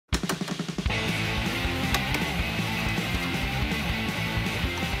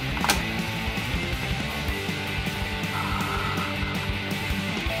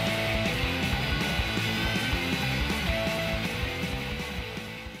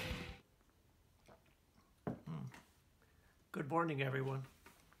Good morning, everyone.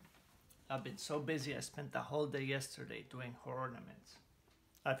 I've been so busy I spent the whole day yesterday doing ornaments.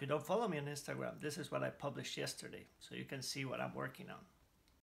 If you don't follow me on Instagram, this is what I published yesterday, so you can see what I'm working on.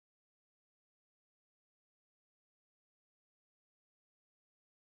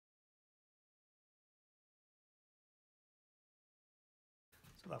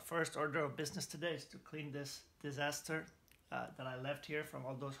 So the first order of business today is to clean this disaster that I left here from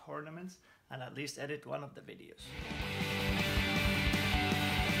all those ornaments and at least edit one of the videos.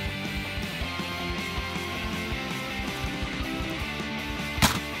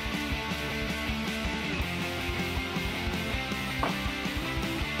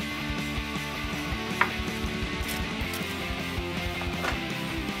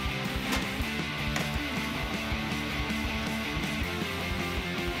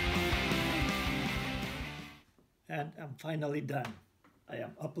 And I'm finally done. I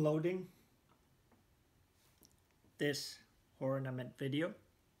am uploading this ornament video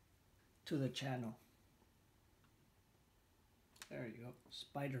to the channel. There you go,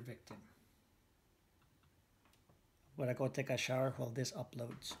 spider victim. I'm gonna go take a shower while this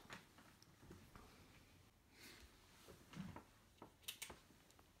uploads.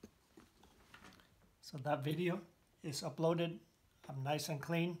 So that video is uploaded. I'm nice and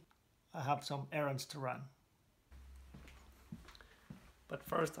clean. I have some errands to run. But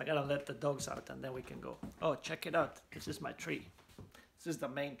first I gotta let the dogs out and then we can go. Oh, check it out. This is my tree. This is the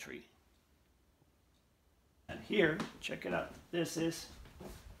main tree. And here, check it out. This is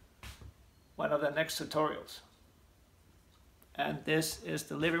one of the next tutorials. And this is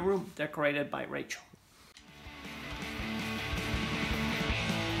the living room decorated by Rachel.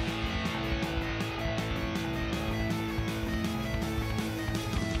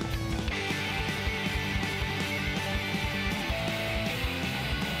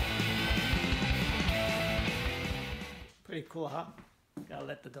 Pretty cool, huh? Gotta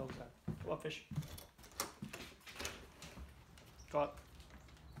let the dogs out. Go on, fish. Go on.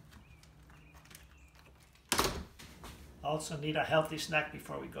 Also need a healthy snack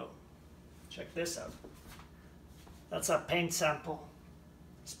before we go. Check this out. That's a paint sample.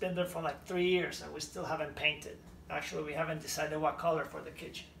 It's been there for like 3 years and we still haven't painted. Actually, we haven't decided what color for the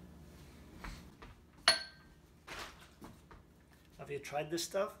kitchen. Have you tried this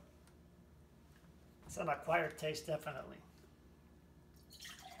stuff? It's an acquired taste, definitely.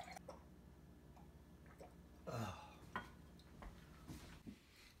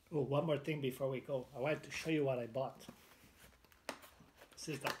 Oh, one more thing before we go. I wanted to show you what I bought. This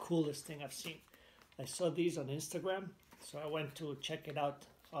is the coolest thing I've seen. I saw these on Instagram, so I went to check it out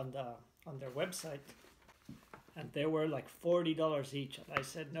on their website. And they were like $40 each. And I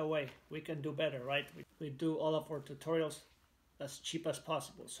said, no way, we can do better, right? We do all of our tutorials as cheap as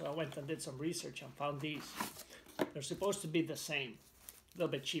possible. So I went and did some research and found these. They're supposed to be the same, a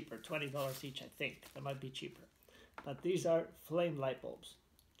little bit cheaper, $20 each, I think. They might be cheaper. But these are flame light bulbs.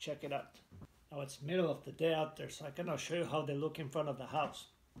 Check it out. Now it's middle of the day out there, so I cannot show you how they look in front of the house.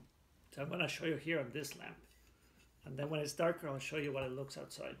 So I'm gonna show you here on this lamp. And then when it's darker, I'll show you what it looks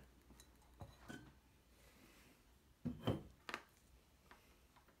outside.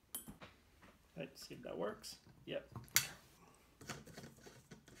 Right, see if that works. Yep.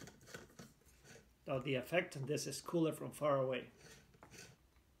 Now the effect on this is cooler from far away.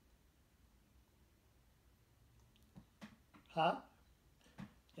 Huh?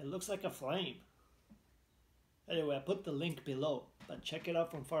 It looks like a flame. Anyway, I put the link below, but check it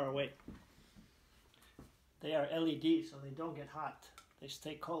out from far away. They are LED, so they don't get hot. They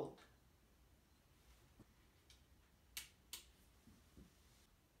stay cold.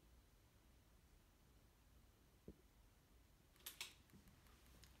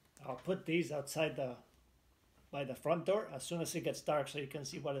 I'll put these outside by the front door as soon as it gets dark so you can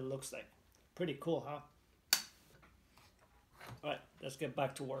see what it looks like. Pretty cool, huh? Alright, let's get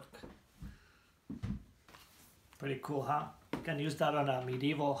back to work. Pretty cool, huh? You can use that on a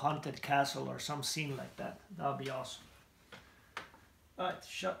medieval haunted castle or some scene like that. That would be awesome. Alright,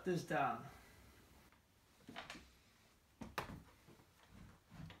 shut this down.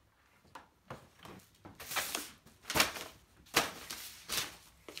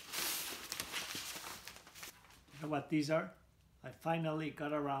 You know what these are? I finally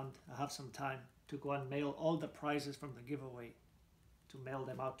got around, I have some time, to go and mail all the prizes from the giveaway, to mail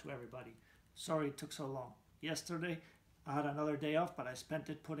them out to everybody. Sorry it took so long. Yesterday I had another day off, but I spent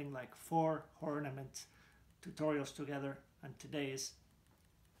it putting like 4 ornament tutorials together, and today is,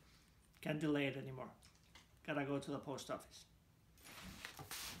 can't delay it anymore. Gotta go to the post office.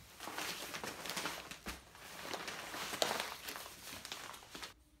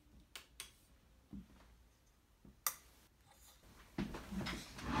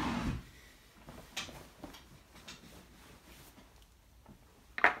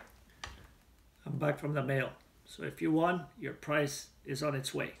 back from the mail. So if you won, your prize is on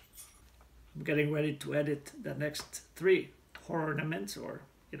its way. I'm getting ready to edit the next 3 HORRORNAMENTS, or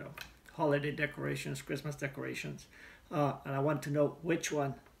holiday decorations, Christmas decorations, and I want to know which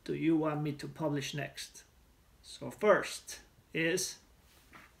one do you want me to publish next. So first is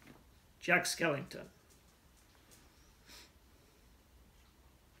Jack Skellington,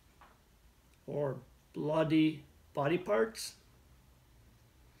 or bloody body parts.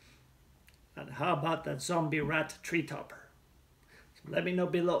 And how about that zombie rat tree topper? So let me know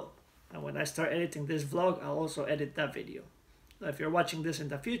below. And when I start editing this vlog, I'll also edit that video. Now, if you're watching this in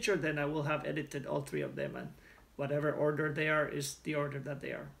the future, then I will have edited all 3 of them, and whatever order they are is the order that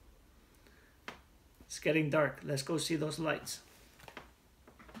they are. It's getting dark. Let's go see those lights.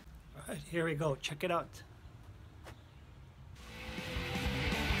 All right, here we go. Check it out.